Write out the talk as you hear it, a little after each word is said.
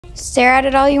Stare at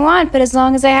it all you want, but as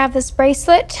long as I have this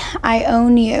bracelet, I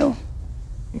own you.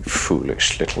 You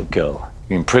foolish little girl.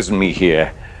 You imprison me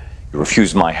here. You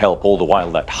refuse my help, all the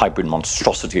while that hybrid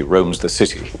monstrosity roams the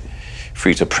city,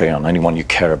 free to prey on anyone you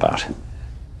care about.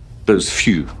 Those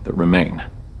few that remain.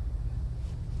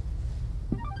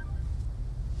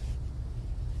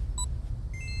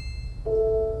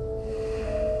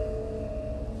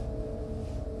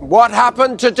 What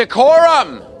happened to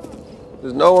decorum?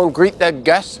 Does no one greet their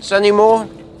guests anymore?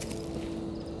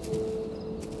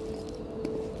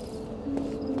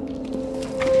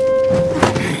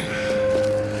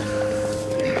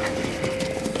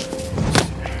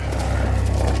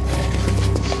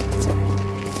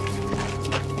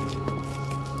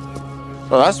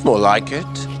 Well, that's more like it.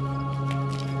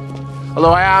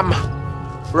 Although I am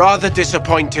rather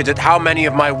disappointed at how many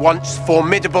of my once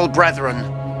formidable brethren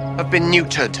have been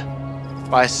neutered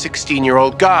by a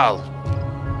 16-year-old girl.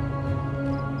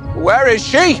 Where is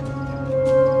she?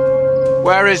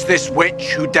 Where is this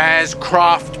witch who dares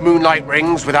craft moonlight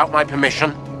rings without my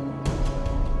permission?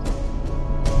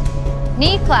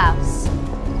 Me, Klaus.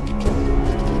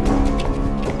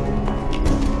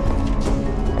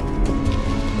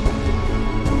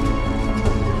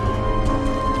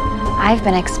 I've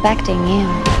been expecting you.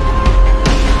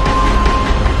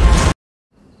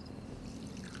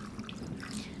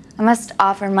 I must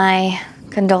offer my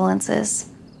condolences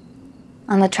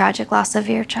on the tragic loss of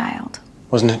your child.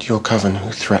 Wasn't it your coven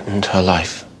who threatened her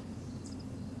life?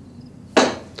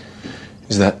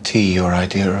 Is that tea your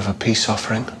idea of a peace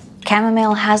offering?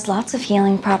 Chamomile has lots of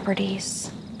healing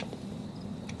properties.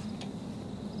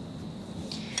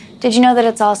 Did you know that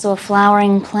it's also a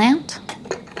flowering plant?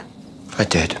 I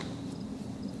did.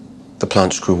 The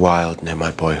plants grew wild near my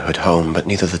boyhood home, but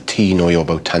neither the tea nor your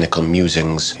botanical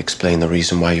musings explain the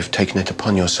reason why you've taken it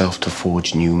upon yourself to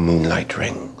forge new moonlight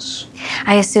rings.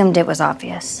 I assumed it was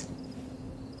obvious.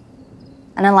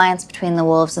 An alliance between the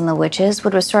wolves and the witches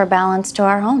would restore balance to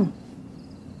our home.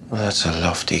 Well, that's a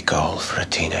lofty goal for a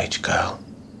teenage girl.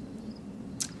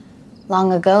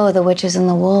 Long ago, the witches and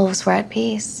the wolves were at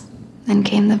peace. Then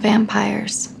came the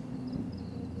vampires.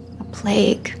 A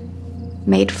plague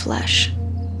made flesh.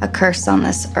 A curse on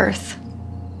this earth.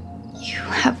 You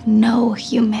have no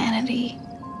humanity,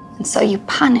 and so you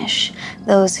punish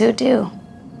those who do.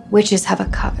 Witches have a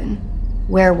coven.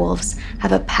 Werewolves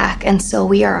have a pack, and so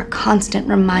we are a constant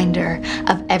reminder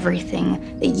of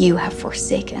everything that you have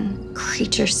forsaken.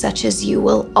 Creatures such as you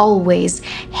will always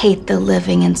hate the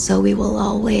living, and so we will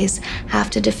always have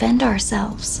to defend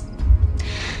ourselves.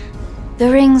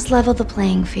 The rings level the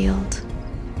playing field.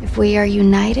 If we are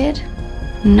united,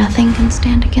 nothing can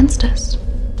stand against us.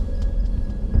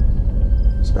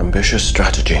 It's an ambitious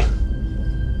strategy.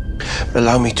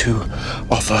 Allow me to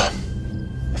offer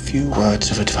a few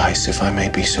words of advice, if I may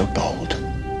be so bold.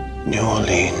 New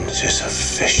Orleans is a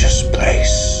vicious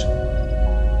place,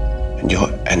 and your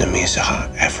enemies are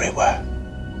everywhere.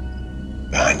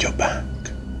 Behind your back,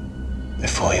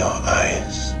 before your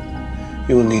eyes.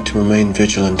 You will need to remain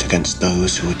vigilant against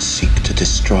those who would seek to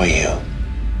destroy you.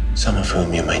 Some of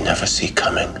whom you may never see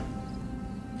coming.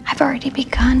 I've already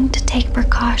begun to take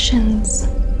precautions.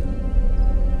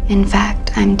 In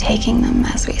fact, I'm taking them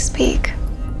as we speak.